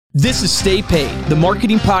This is Stay Paid, the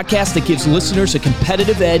marketing podcast that gives listeners a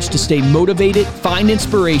competitive edge to stay motivated, find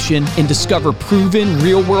inspiration, and discover proven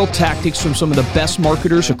real-world tactics from some of the best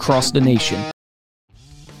marketers across the nation.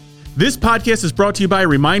 This podcast is brought to you by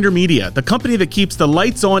Reminder Media, the company that keeps the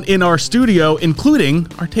lights on in our studio, including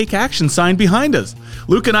our Take Action sign behind us.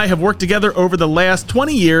 Luke and I have worked together over the last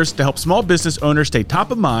 20 years to help small business owners stay top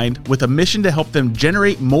of mind with a mission to help them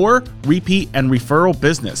generate more repeat and referral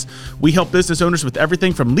business. We help business owners with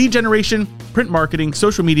everything from lead generation, print marketing,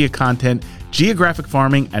 social media content, geographic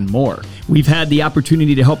farming, and more. We've had the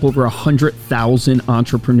opportunity to help over 100,000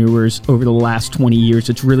 entrepreneurs over the last 20 years.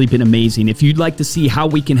 It's really been amazing. If you'd like to see how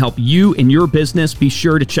we can help you and your business, be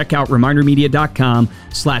sure to check out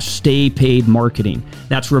remindermedia.com/staypaidmarketing.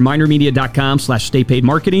 That's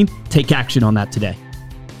remindermedia.com/staypaidmarketing. Take action on that today.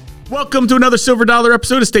 Welcome to another Silver Dollar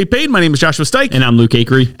episode of Stay Paid. My name is Joshua Stike. And I'm Luke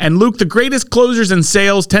Akery. And Luke, the greatest closers in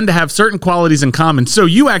sales tend to have certain qualities in common. So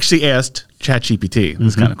you actually asked ChatGPT.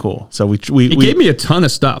 That's kind of cool. So we gave me a ton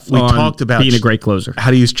of stuff. We talked about being a great closer, how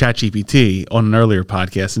to use ChatGPT on an earlier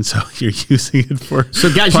podcast, and so you're using it for.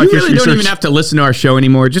 So guys, you really don't even have to listen to our show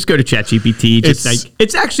anymore. Just go to ChatGPT.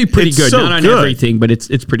 It's actually pretty good. Not on everything, but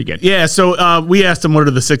it's pretty good. Yeah. So we asked him what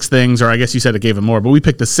are the 6 things, or I guess you said it gave him more, but we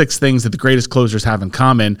picked the 6 things that the greatest closers have in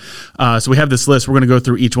common. So we have this list. We're going to go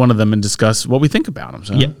through each one of them and discuss what we think about them.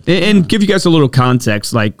 So. Yeah, and give you guys a little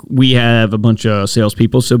context. Like, we have a bunch of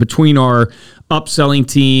salespeople, so between our upselling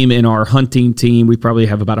team and our hunting team, we probably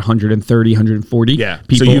have about 130, 140 people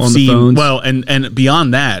so you've on seen, the phones. Well, and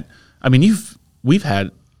beyond that, I mean, we've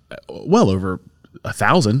had well over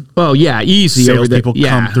 1,000. Well, yeah, easy. Salespeople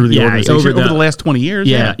come through the organization over the last 20 years.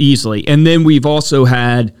 Yeah, easily. And then we've also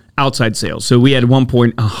had outside sales. So we had at one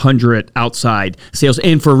point 100 outside sales.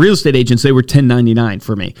 And for real estate agents, they were 1099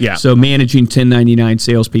 for me. Yeah. So managing 1099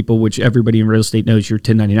 salespeople, which everybody in real estate knows you're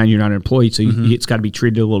 1099, you're not an employee, so it's got to be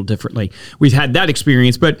treated a little differently. We've had that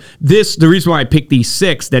experience. But the reason why I picked these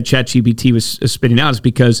 6 that ChatGPT was spitting out is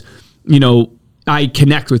because, I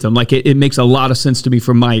connect with them. Like, it makes a lot of sense to me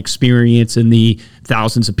from my experience and the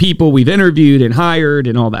thousands of people we've interviewed and hired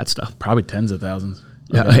and all that stuff. Probably tens of thousands.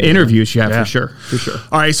 Interviews, for sure.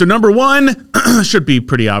 All right, so number 1 should be a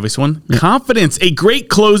pretty obvious one. Yeah. Confidence. A great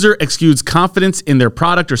closer exudes confidence in their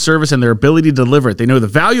product or service and their ability to deliver it. They know the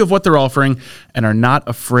value of what they're offering and are not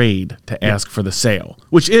afraid to ask for the sale,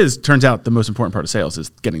 which turns out the most important part of sales is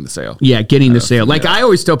getting the sale. Yeah, getting the sale. Like, I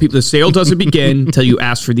always tell people, the sale doesn't begin until you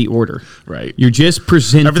ask for the order. Right. You're just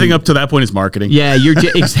presenting. Everything up to that point is marketing. Yeah,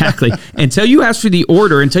 exactly. Until you ask for the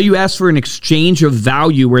order, until you ask for an exchange of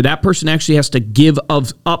value where that person actually has to give up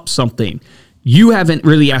something, you haven't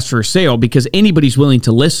really asked for a sale, because anybody's willing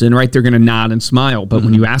to listen, right? They're going to nod and smile. But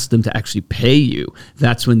when you ask them to actually pay you,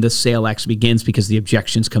 that's when the sale actually begins, because the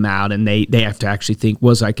objections come out and they have to actually think,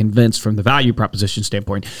 was I convinced from the value proposition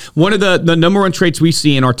standpoint? One of the number one traits we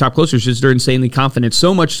see in our top closers is they're insanely confident,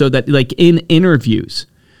 so much so that, like, in interviews,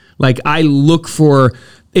 like, I look for,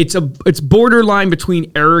 it's borderline between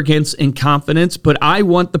arrogance and confidence, but I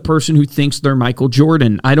want the person who thinks they're Michael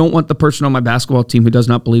Jordan. I don't want the person on my basketball team who does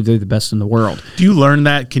not believe they're the best in the world. Do you learn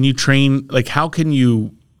that? Can you train? Like, how can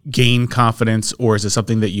you gain confidence, or is it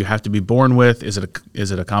something that you have to be born with? Is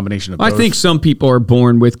it a combination of both? I think some people are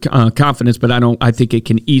born with confidence, but I think it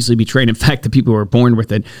can easily be trained. In fact, the people who are born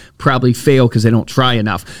with it probably fail because they don't try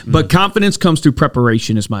enough. But confidence comes through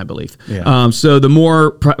preparation, is my belief. Yeah. So the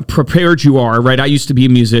more prepared you are, right? I used to be a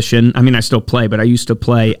musician. I mean, I still play, but I used to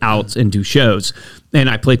play out and do shows, and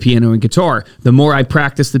I play piano and guitar. The more I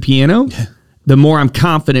practice the piano, the more I'm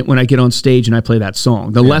confident when I get on stage and I play that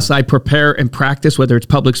song. The less I prepare and practice, whether it's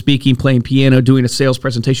public speaking, playing piano, doing a sales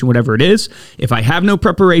presentation, whatever it is, if I have no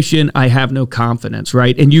preparation, I have no confidence,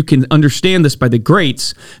 right? And you can understand this by the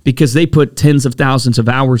greats, because they put tens of thousands of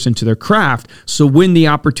hours into their craft. So when the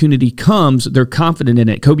opportunity comes, they're confident in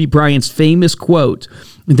it. Kobe Bryant's famous quote,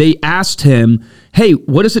 they asked him, hey,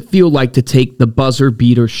 what does it feel like to take the buzzer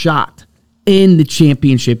beater shot in the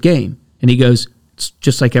championship game? And he goes,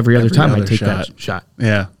 just like every other time I take that shot.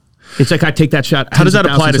 Yeah. It's like I take that shot. How does that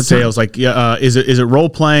apply to sales? Like, is it role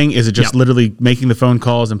playing? Is it just literally making the phone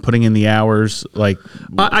calls and putting in the hours? Like,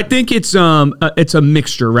 I think it's a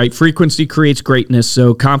mixture, right? Frequency creates greatness,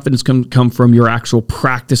 so confidence can come from your actual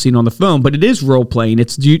practicing on the phone. But it is role playing.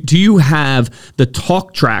 It's do you have the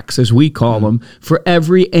talk tracks, as we call them, for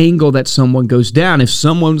every angle that someone goes down? If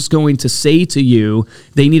someone's going to say to you,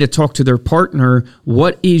 they need to talk to their partner,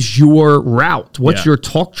 what is your route? What's your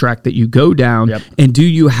talk track that you go down? Yep. And do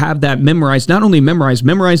you have that memorized, not only memorized,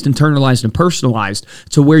 internalized, and personalized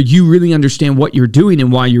to where you really understand what you're doing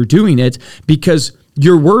and why you're doing it? Because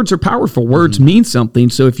your words are powerful. Words mean something.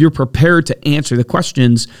 So if you're prepared to answer the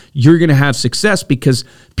questions, you're going to have success, because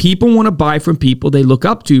people want to buy from people they look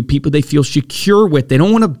up to, people they feel secure with. They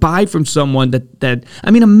don't want to buy from someone that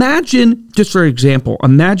imagine, just for example,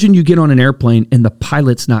 imagine you get on an airplane and the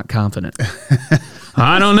pilot's not confident.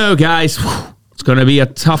 I don't know, guys. It's going to be a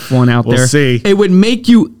tough one out there. We'll see. It would make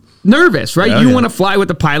you nervous, right? Oh, you want to fly with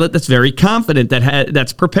a pilot that's very confident,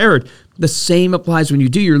 that's prepared. The same applies when you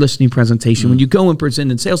do your listening presentation. When you go and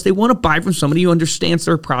present in sales, they want to buy from somebody who understands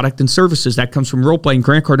their product and services. That comes from role playing.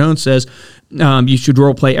 Grant Cardone says you should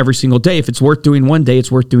role play every single day. If it's worth doing one day,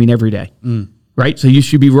 it's worth doing every day. Right? So you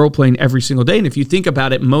should be role playing every single day. And if you think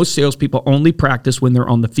about it, most salespeople only practice when they're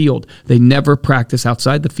on the field. They never practice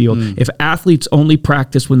outside the field. If athletes only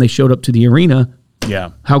practice when they showed up to the arena,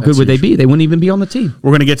 how good would they be? They wouldn't even be on the team.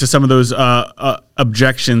 We're going to get to some of those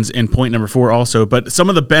objections in point number 4 also, but some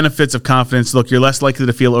of the benefits of confidence. Look, you're less likely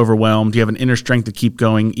to feel overwhelmed. You have an inner strength to keep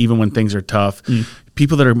going even when things are tough.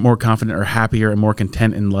 People that are more confident are happier and more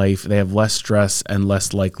content in life. They have less stress and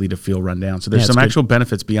less likely to feel run down. So there's some actual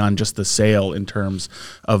benefits beyond just the sale in terms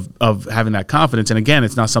of having that confidence. And again,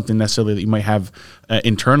 it's not something necessarily that you might have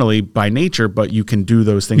internally by nature, but you can do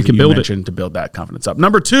those things that you mentioned to build that confidence up.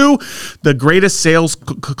 Number 2, the greatest sales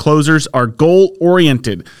closers are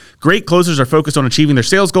goal-oriented. Great closers are focused on achieving their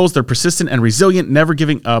sales goals. They're persistent and resilient, never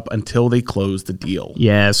giving up until they close the deal.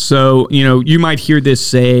 Yeah. So, you might hear this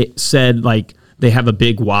said like, they have a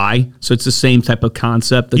big why. So it's the same type of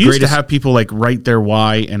concept. You used to have people like write their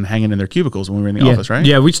why and hang it in their cubicles when we were in the office, right?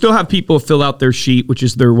 Yeah, we still have people fill out their sheet, which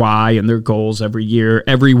is their why and their goals every year.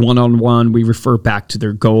 Every one-on-one, we refer back to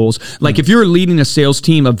their goals. Like if you're leading a sales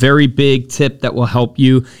team, a very big tip that will help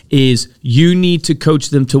you is you need to coach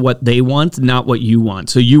them to what they want, not what you want.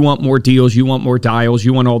 So you want more deals, you want more dials,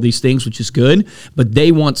 you want all these things, which is good, but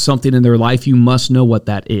they want something in their life. You must know what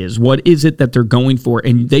that is. What is it that they're going for?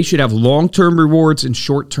 And they should have long-term rewards and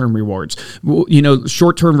short-term rewards.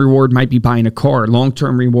 Short-term reward might be buying a car.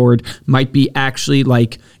 Long-term reward might be actually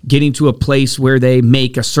like getting to a place where they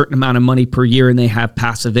make a certain amount of money per year and they have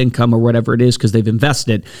passive income or whatever it is because they've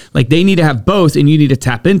invested. Like they need to have both, and you need to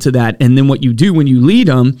tap into that. And then what you do when you lead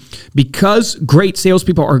them, because great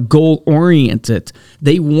salespeople are goal-oriented,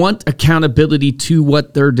 they want accountability to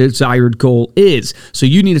what their desired goal is. So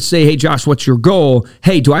you need to say, hey, Josh, what's your goal?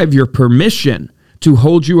 Hey, do I have your permission to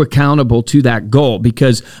hold you accountable to that goal?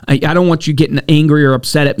 Because I don't want you getting angry or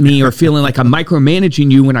upset at me or feeling like I'm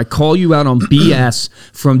micromanaging you when I call you out on BS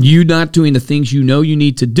from you not doing the things you know you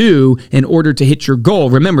need to do in order to hit your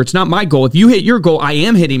goal. Remember, it's not my goal. If you hit your goal, I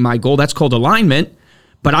am hitting my goal. That's called alignment.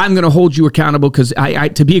 But I'm going to hold you accountable because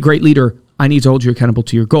to be a great leader, I need to hold you accountable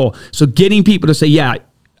to your goal. So getting people to say, yeah,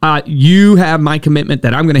 you have my commitment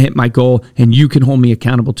that I'm going to hit my goal and you can hold me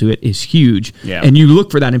accountable to it is huge. Yeah. And you look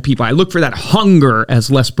for that in people. I look for that hunger, as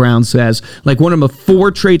Les Brown says. Like one of the 4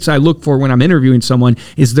 traits I look for when I'm interviewing someone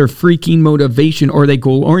is their freaking motivation, or they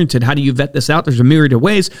goal-oriented. How do you vet this out? There's a myriad of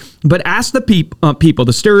ways. But ask the people,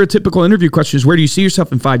 the stereotypical interview question is, where do you see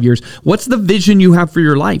yourself in 5 years? What's the vision you have for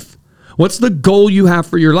your life? What's the goal you have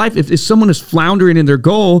for your life? If someone is floundering in their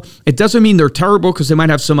goal, it doesn't mean they're terrible because they might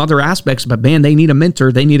have some other aspects, but man, they need a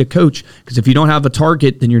mentor, they need a coach, because if you don't have a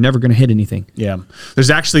target, then you're never going to hit anything. Yeah. There's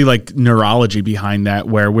actually like neurology behind that,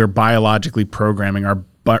 where we're biologically programming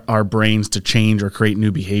our brains to change or create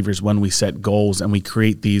new behaviors when we set goals, and we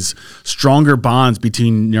create these stronger bonds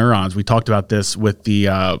between neurons. We talked about this with the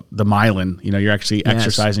myelin. You're actually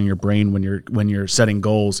exercising your brain when you're setting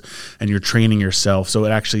goals and you're training yourself. So it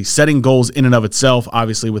actually, setting goals in and of itself,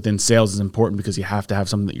 obviously within sales, is important because you have to have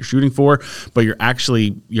something that you're shooting for, but you're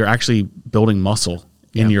actually building muscle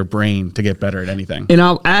in your brain to get better at anything. And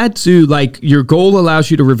I'll add to, like, your goal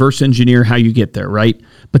allows you to reverse engineer how you get there, right?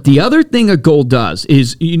 But the other thing a goal does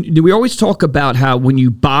is, we always talk about how when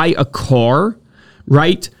you buy a car,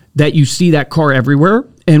 right, that you see that car everywhere.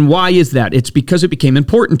 And why is that? It's because it became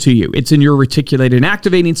important to you. It's in your reticulated and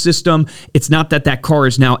activating system. It's not that car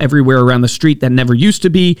is now everywhere around the street that never used to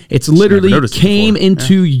be. It's literally came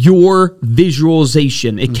into your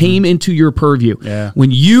visualization. It came into your purview. Yeah.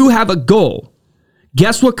 When you have a goal,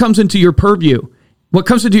 guess what comes into your purview? What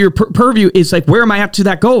comes into your purview is like, where am I at to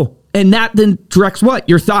that goal? And that then directs what?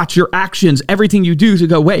 Your thoughts, your actions, everything you do to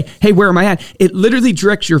go, wait, hey, where am I at? It literally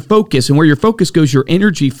directs your focus, and where your focus goes, your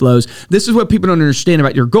energy flows. This is what people don't understand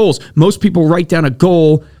about your goals. Most people write down a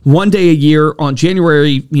goal one day a year on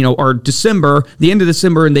January, or December, the end of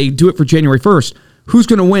December, and they do it for January 1st. Who's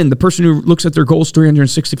going to win? The person who looks at their goals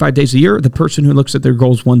 365 days a year, or the person who looks at their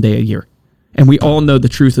goals one day a year? And we all know the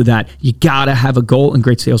truth of that. You got to have a goal, and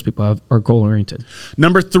great salespeople are goal-oriented.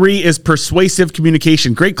 Number 3 is persuasive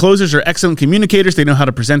communication. Great closers are excellent communicators. They know how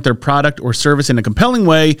to present their product or service in a compelling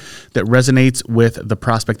way that resonates with the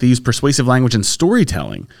prospect. They use persuasive language and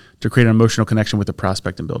storytelling to create an emotional connection with the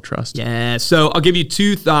prospect and build trust. Yeah, so I'll give you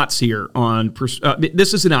 2 thoughts here on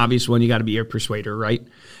this is an obvious one. You got to be a persuader, right?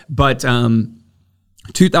 But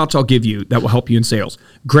 2 thoughts I'll give you that will help you in sales.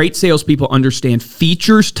 Great salespeople understand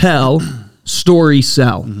features tell, stories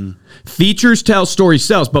sell. Mm-hmm. Features tell, stories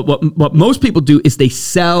sells. But what most people do is they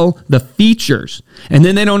sell the features, and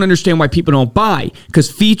then they don't understand why people don't buy, because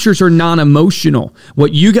features are non-emotional.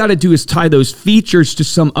 What you got to do is tie those features to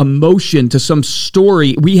some emotion, to some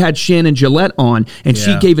story. We had Shannon Gillette on, and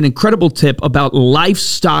she gave an incredible tip about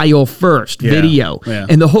lifestyle first video. Yeah.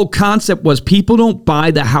 And the whole concept was people don't buy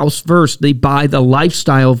the house first. They buy the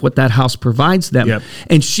lifestyle of what that house provides them. Yep.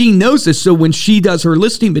 And she knows this. So when she does her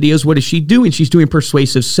listing videos, what is she doing? She's doing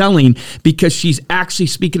persuasive selling, because she's actually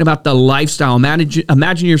speaking about the lifestyle.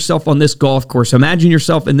 Imagine yourself on this golf course. Imagine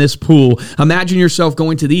yourself in this pool. Imagine yourself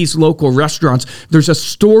going to these local restaurants. There's a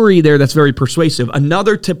story there that's very persuasive.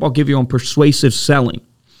 Another tip I'll give you on persuasive selling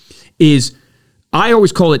is, I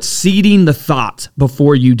always call it seeding the thought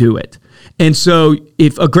before you do it. And so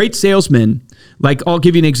if a great salesman, like I'll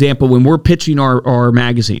give you an example, when we're pitching our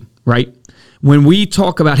magazine, right? When we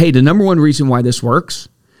talk about, hey, the number one reason why this works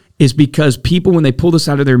is because people, when they pull this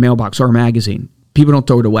out of their mailbox, our magazine, people don't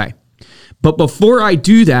throw it away. But before I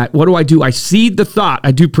do that, what do? I seed the thought.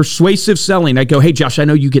 I do persuasive selling. I go, hey, Josh, I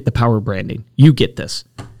know you get the power of branding. You get this.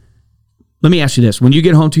 Let me ask you this. When you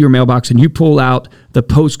get home to your mailbox and you pull out the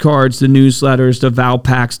postcards, the newsletters, the Val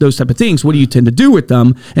packs, those type of things, what do you tend to do with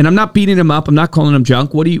them? And I'm not beating them up. I'm not calling them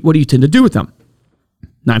junk. What do you tend to do with them?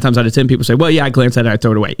 9 times out of 10, people say, well, yeah, I glance at it, I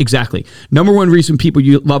throw it away. Exactly. Number one reason people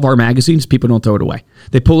love our magazines, people don't throw it away.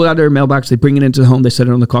 They pull it out of their mailbox, they bring it into the home, they set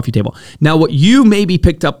it on the coffee table. Now, what you maybe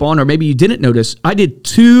picked up on, or maybe you didn't notice, I did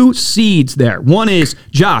 2 seeds there. One is,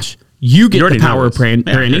 Josh, you get the power of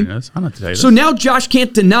branding. I don't have to tell you this. So now Josh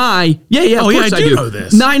can't deny, of course I do know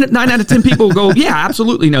this. 9 out of 10 people go, yeah,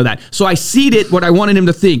 absolutely know that. So I seeded what I wanted him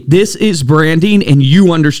to think. This is branding, and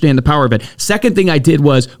you understand the power of it. Second thing I did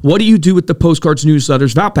was, what do you do with the postcards,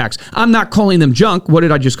 newsletters, Val packs? I'm not calling them junk. What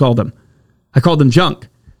did I just call them? I called them junk.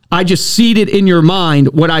 I just seeded in your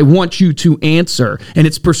mind what I want you to answer. And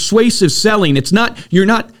it's persuasive selling. You're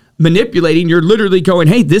not manipulating, you're literally going,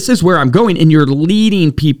 hey, this is where I'm going, and you're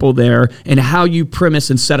leading people there and how you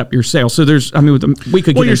premise and set up your sale. So we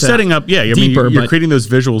could get you're setting up, deeper, you're creating those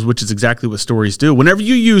visuals, which is exactly what stories do. Whenever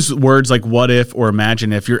you use words like what if or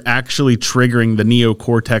imagine if, you're actually triggering the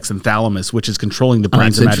neocortex and thalamus, which is controlling the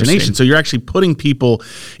brain's imagination. So you're actually putting people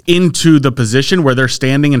into the position where they're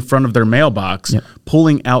standing in front of their mailbox,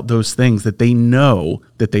 pulling out those things that they know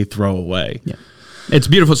that they throw away. Yeah. It's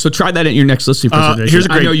beautiful. So try that at your next listing presentation.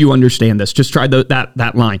 I know you understand this. Just try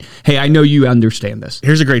that line. Hey, I know you understand this.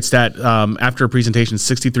 Here's a great stat. After a presentation,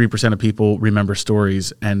 63% of people remember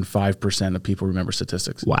stories and 5% of people remember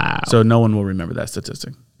statistics. Wow. So no one will remember that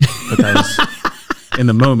statistic. But that is, in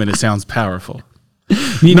the moment, it sounds powerful.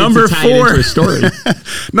 Number 4 story.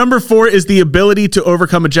 Number 4 is the ability to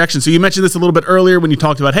overcome objection. So you mentioned this a little bit earlier when you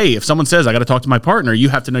talked about, hey, if someone says, I got to talk to my partner, you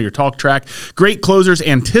have to know your talk track. Great closers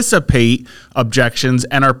anticipate objections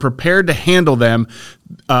and are prepared to handle them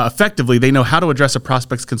effectively. They know how to address a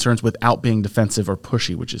prospect's concerns without being defensive or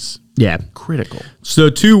pushy, which is critical. So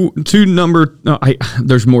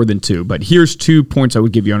there's more than 2, but here's 2 points I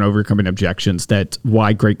would give you on overcoming objections that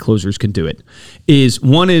why great closers can do it.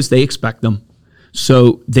 One is they expect them.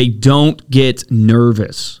 So they don't get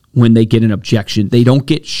nervous when they get an objection. They don't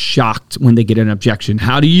get shocked when they get an objection.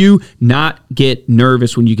 How do you not get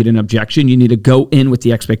nervous when you get an objection? You need to go in with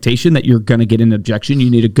the expectation that you're going to get an objection. You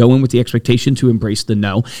need to go in with the expectation to embrace the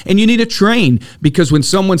no. And you need to train, because when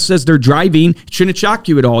someone says they're driving, it shouldn't shock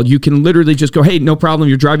you at all. You can literally just go, hey, no problem.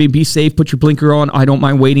 You're driving. Be safe. Put your blinker on. I don't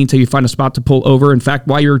mind waiting until you find a spot to pull over. In fact,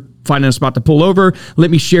 while you're finding a spot to pull over,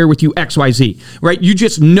 let me share with you XYZ, right? You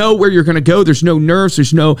just know where you're going to go. There's no nerves.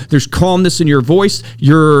 There's calmness in your voice.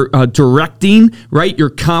 You're directing, right?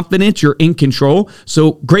 You're confident. You're in control.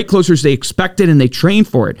 So great closers, they expect it and they train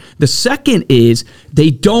for it. The second is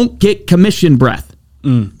they don't get commission breath.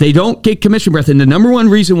 They don't get commission breath. And the number one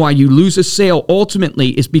reason why you lose a sale ultimately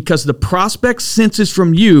is because the prospect senses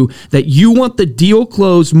from you that you want the deal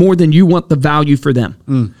closed more than you want the value for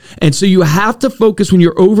them. And so you have to focus when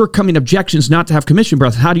you're overcoming objections not to have commission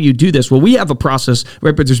breath. How do you do this? Well, we have a process,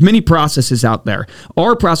 right? But there's many processes out there.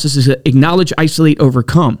 Our process is acknowledge, isolate,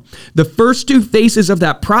 overcome. The first two phases of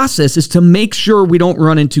that process is to make sure we don't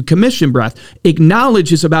run into commission breath.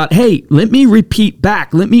 Acknowledge is about, hey, let me repeat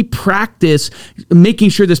back. Let me practice making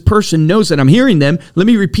sure this person knows that I'm hearing them. Let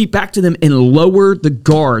me repeat back to them and lower the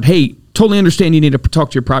guard. Hey, totally understand you need to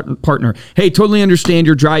talk to your partner. Hey, totally understand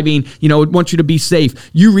you're driving. Want you to be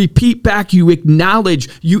safe. You repeat back. You acknowledge.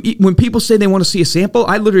 When people say they want to see a sample,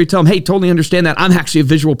 I literally tell them, hey, totally understand that. I'm actually a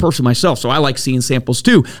visual person myself, so I like seeing samples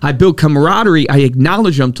too. I build camaraderie. I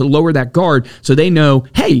acknowledge them to lower that guard so they know,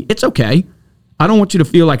 hey, it's okay. I don't want you to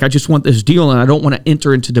feel like I just want this deal and I don't want to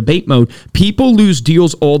enter into debate mode. People lose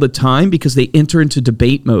deals all the time because they enter into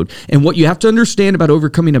debate mode. And what you have to understand about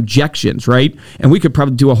overcoming objections, right? And we could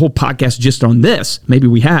probably do a whole podcast just on this. Maybe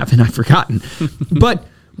we have and I've forgotten. But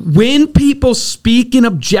when people speak an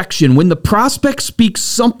objection, when the prospect speaks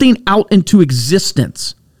something out into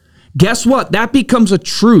existence, guess what? That becomes a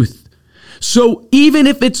truth. So even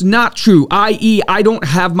if it's not true, i.e., I don't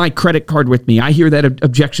have my credit card with me, I hear that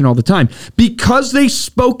objection all the time. Because they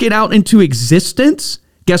spoke it out into existence,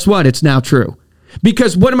 guess what? It's now true.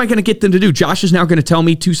 Because what am I going to get them to do? Josh is now going to tell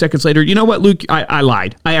me 2 seconds later, you know what, Luke, I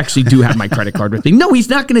lied. I actually do have my credit card with me. No, he's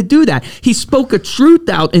not going to do that. He spoke a truth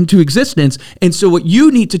out into existence. And so what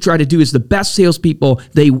you need to try to do is the best salespeople,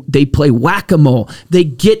 they play whack-a-mole. They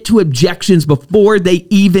get to objections before they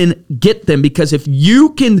even get them. Because if you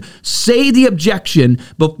can say the objection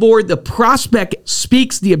before the prospect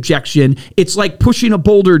speaks the objection, it's like pushing a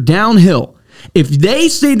boulder downhill. If they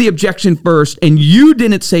say the objection first and you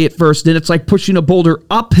didn't say it first, then it's like pushing a boulder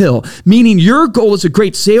uphill, meaning your goal as a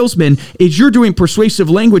great salesman is you're doing persuasive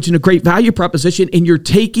language and a great value proposition, and you're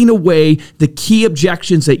taking away the key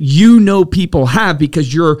objections that people have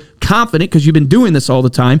because you're confident because you've been doing this all the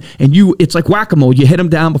time, and it's like whack-a-mole. You hit them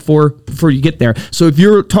down before you get there. So if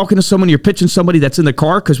you're talking to someone, you're pitching somebody that's in the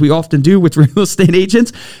car, because we often do with real estate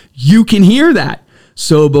agents, you can hear that.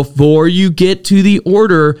 So before you get to the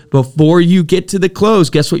order, before you get to the close,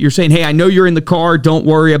 guess what you're saying? Hey, I know you're in the car. Don't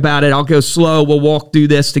worry about it. I'll go slow. We'll walk through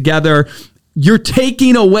this together. You're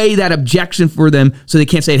taking away that objection for them so they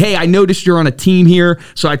can't say, hey, I noticed you're on a team here,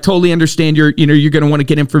 so I totally understand you're going to want to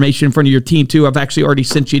get information in front of your team too. I've actually already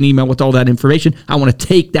sent you an email with all that information. I want to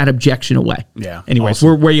take that objection away. Yeah. Anyways, awesome.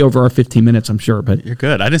 We're way over our 15 minutes, I'm sure. But you're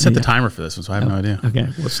good. I didn't set the timer for this one, so I have no idea. Okay,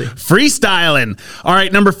 we'll see. Freestyling. All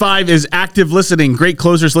right, number 5 is active listening. Great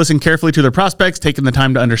closers listen carefully to their prospects, taking the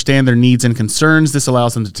time to understand their needs and concerns. This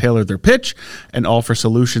allows them to tailor their pitch and offer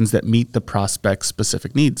solutions that meet the prospect's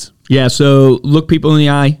specific needs. Yeah, so look people in the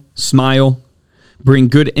eye, smile, bring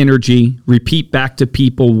good energy, repeat back to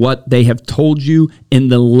people what they have told you in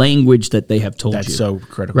the language that they have told you. That's so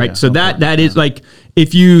critical. Right, so that is like,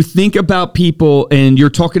 if you think about people and you're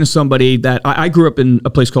talking to somebody that, I grew up in a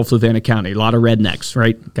place called Fluvanna County, a lot of rednecks,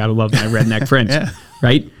 right? Gotta love my redneck friends, yeah.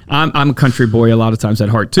 Right? I'm a country boy a lot of times at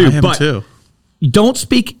heart too. I am too. Don't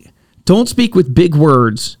speak with big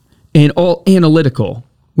words and all analytical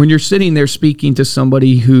when you're sitting there speaking to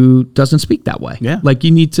somebody who doesn't speak that way. Yeah. Like,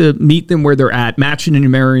 you need to meet them where they're at. Matching and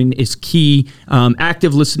mirroring is key.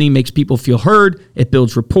 Active listening makes people feel heard. It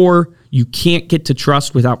builds rapport. You can't get to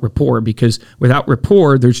trust without rapport, because without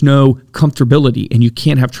rapport, there's no comfortability, and you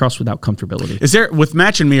can't have trust without comfortability. Is there, with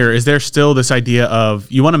match and mirror, is there still this idea of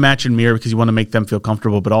you want to match and mirror because you want to make them feel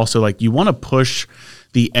comfortable, but also like you want to push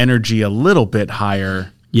the energy a little bit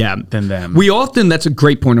higher? Yeah, than them. That's a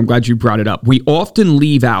great point. I'm glad you brought it up. We often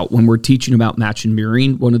leave out, when we're teaching about match and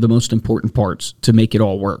mirroring, one of the most important parts to make it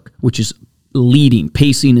all work, which is leading,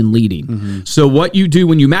 pacing and leading. Mm-hmm. So what you do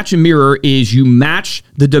when you match and mirror is you match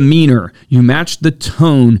the demeanor, you match the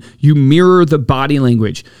tone, you mirror the body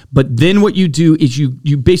language. But then what you do is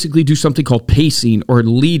you basically do something called pacing or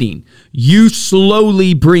leading. You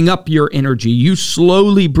slowly bring up your energy, you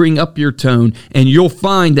slowly bring up your tone, and you'll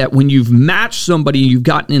find that when you've matched somebody, you've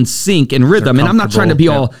gotten in sync and rhythm. And I'm not trying to be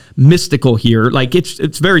all mystical here. Like,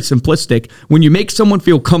 it's very simplistic. When you make someone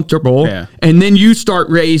feel comfortable, and then you start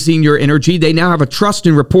raising your energy, they now have a trust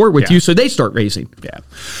and rapport with you, so they start raising. Yeah.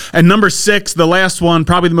 And number 6, the last one,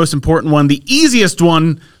 probably the most important one, the easiest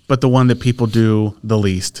one, but the one that people do the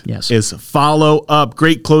least, is follow up.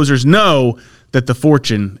 Great closers know that the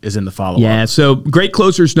fortune is in the follow-up. Yeah, so great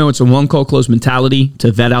closers know it's a one-call close mentality to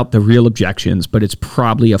vet out the real objections, but it's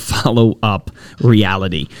probably a follow-up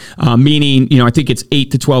reality. Meaning, I think it's 8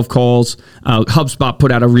 to 12 calls. HubSpot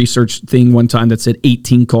put out a research thing one time that said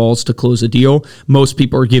 18 calls to close a deal. Most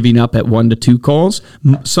people are giving up at 1 to 2 calls.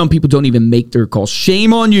 Some people don't even make their calls.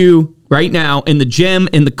 Shame on you. Right now, in the gym,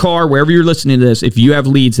 in the car, wherever you're listening to this, if you have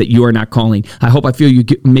leads that you are not calling, I hope I feel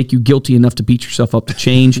make you guilty enough to beat yourself up to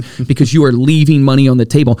change because you are leaving money on the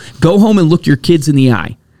table. Go home and look your kids in the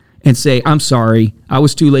eye and say, I'm sorry, I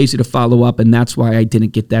was too lazy to follow up, and that's why I didn't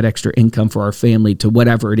get that extra income for our family to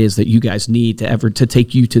whatever it is that you guys need to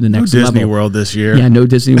take you to the next level. No Disney World this year. Yeah, no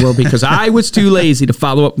Disney World because I was too lazy to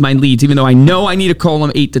follow up my leads, even though I know I need to call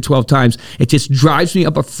them 8 to 12 times. It just drives me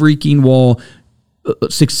up a freaking wall.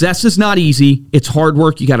 Success is not easy. It's hard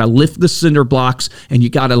work. You got to lift the cinder blocks and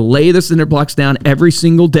you got to lay the cinder blocks down every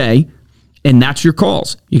single day. And that's your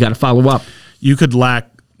calls. You got to follow up. You could lack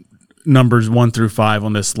numbers 1 through 5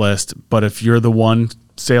 on this list, but if you're the one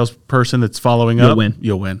salesperson that's following up,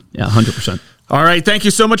 you'll win. Yeah, 100%. All right. Thank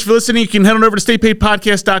you so much for listening. You can head on over to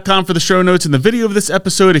staypaidpodcast.com for the show notes and the video of this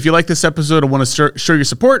episode. If you like this episode and want to show your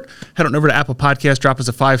support, head on over to Apple Podcasts, drop us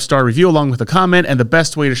a 5-star review along with a comment. And the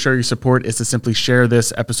best way to show your support is to simply share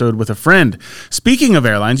this episode with a friend. Speaking of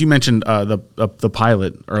airlines, you mentioned the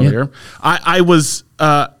pilot earlier. Yeah. I was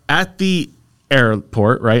at the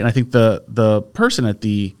airport, right? And I think the person at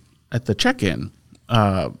the check-in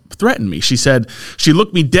threatened me. She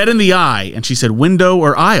looked me dead in the eye and she said, window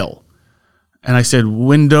or aisle? And I said,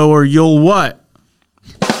 window or you'll what?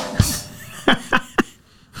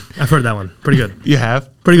 I've heard that one. Pretty good. You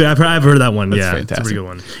have? Pretty good. I've heard that one. That's fantastic. It's a pretty good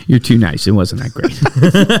one. You're too nice. It wasn't that great.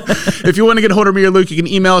 If you want to get a hold of me or Luke, you can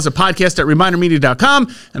email us at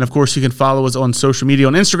podcast@remindermedia.com. And of course, you can follow us on social media.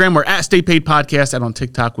 On Instagram, we're at Stay Paid Podcast. And on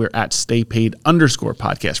TikTok, we're at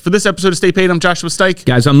StayPaid_podcast. For this episode of Stay Paid, I'm Joshua Stike.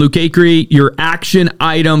 Guys, I'm Luke Acree. Your action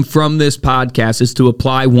item from this podcast is to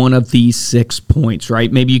apply one of these 6 points,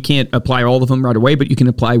 right? Maybe you can't apply all of them right away, but you can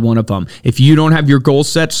apply one of them. If you don't have your goal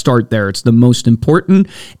set, start there. It's the most important.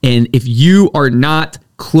 And if you are not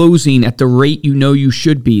closing at the rate you know you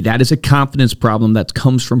should be, that is a confidence problem that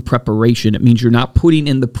comes from preparation. It means you're not putting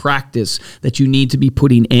in the practice that you need to be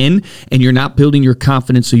putting in, and you're not building your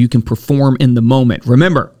confidence so you can perform in the moment.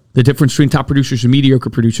 Remember, the difference between top producers and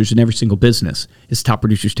mediocre producers in every single business is top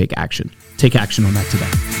producers take action. Take action on that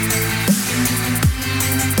today.